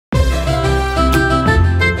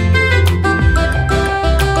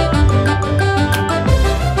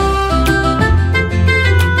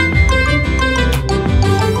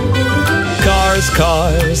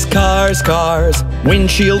Cars, cars,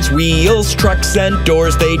 windshields, wheels, trucks and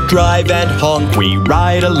doors, they drive and honk. We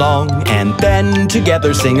ride along and then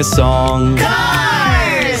together sing a song.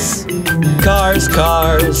 Cars! Cars,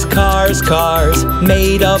 cars, cars, cars,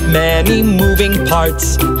 made of many moving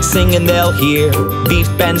parts. Sing and they'll hear, beep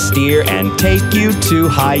and steer, and take you to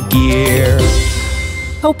high gear.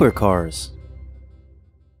 Helper cars.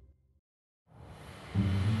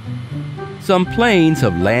 Some planes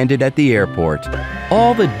have landed at the airport.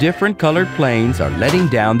 All the different colored planes are letting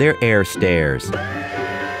down their air stairs.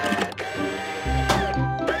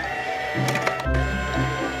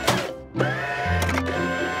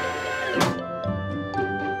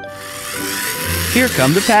 Here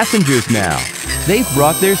come the passengers now. They've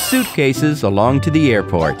brought their suitcases along to the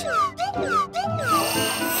airport.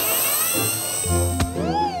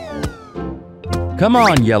 Come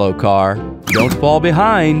on, yellow car. Don't fall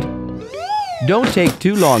behind. Don't take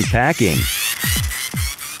too long packing.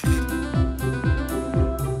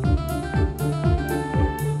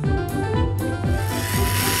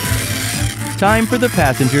 Time for the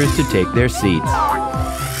passengers to take their seats.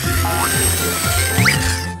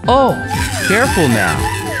 Oh, careful now.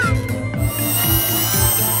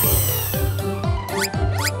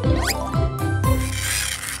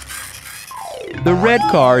 The red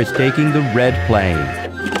car is taking the red plane.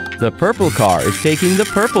 The purple car is taking the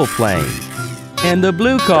purple plane. And the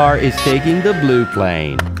blue car is taking the blue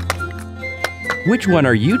plane. Which one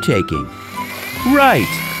are you taking? Right,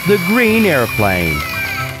 the green airplane.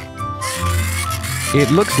 It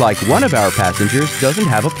looks like one of our passengers doesn't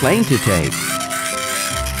have a plane to take.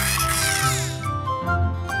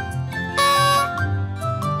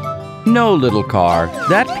 No, little car,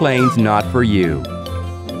 that plane's not for you.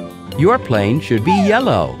 Your plane should be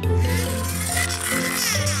yellow.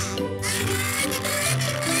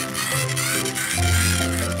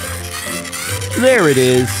 There it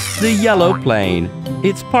is, the yellow plane.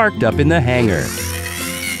 It's parked up in the hangar.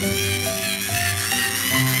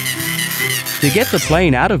 To get the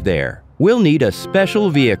plane out of there, we'll need a special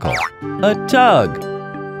vehicle, a tug.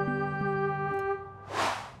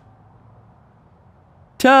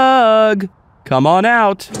 Tug! Come on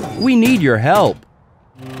out. We need your help.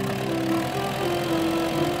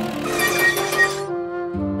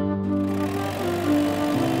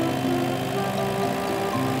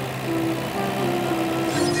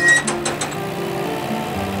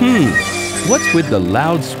 What's with the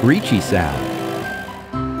loud screechy sound?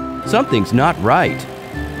 Something's not right.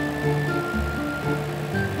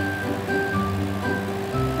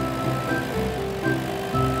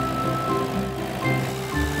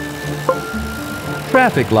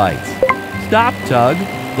 Traffic lights. Stop, Tug.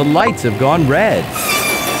 The lights have gone red.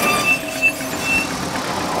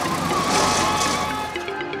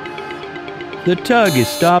 The tug is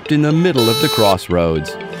stopped in the middle of the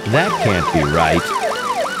crossroads. That can't be right.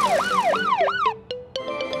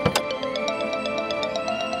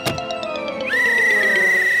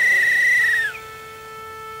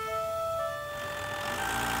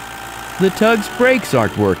 The tug's brakes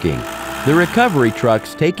aren't working. The recovery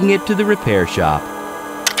truck's taking it to the repair shop.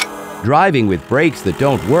 Driving with brakes that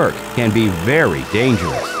don't work can be very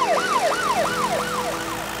dangerous.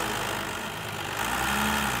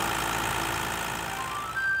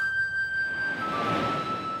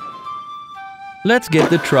 Let's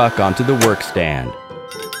get the truck onto the work stand.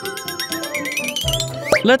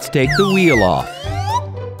 Let's take the wheel off.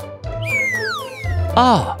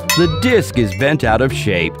 Ah, the disc is bent out of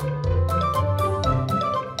shape.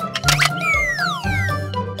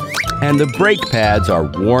 And the brake pads are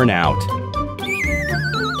worn out.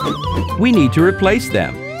 We need to replace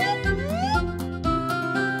them.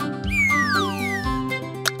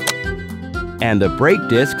 And the brake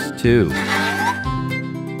discs too.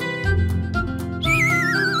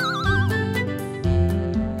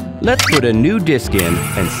 Let's put a new disc in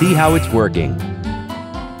and see how it's working.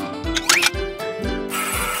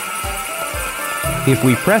 If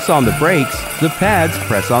we press on the brakes, the pads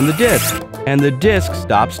press on the disc, and the disc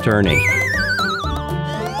stops turning.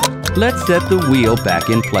 Let's set the wheel back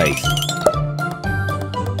in place.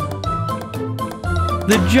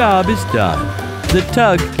 The job is done. The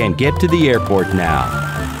tug can get to the airport now.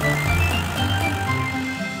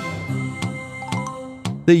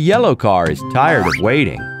 The yellow car is tired of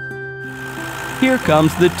waiting. Here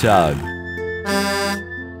comes the tug.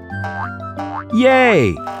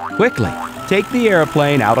 Yay! Quickly, take the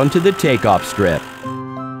airplane out onto the takeoff strip.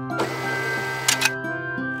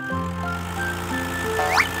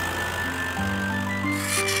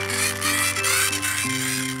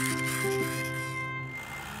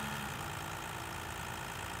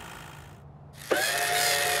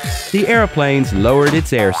 The airplane's lowered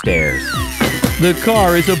its air stairs. The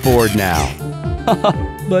car is aboard now.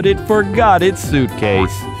 But it forgot its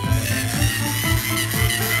suitcase.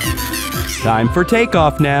 Time for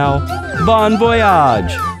takeoff now. Bon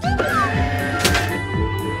voyage!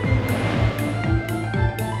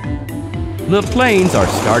 The planes are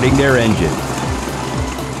starting their engines.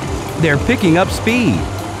 They're picking up speed.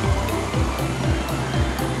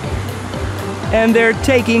 And they're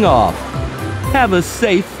taking off. Have a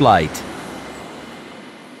safe flight.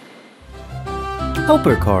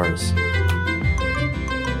 Helper cars.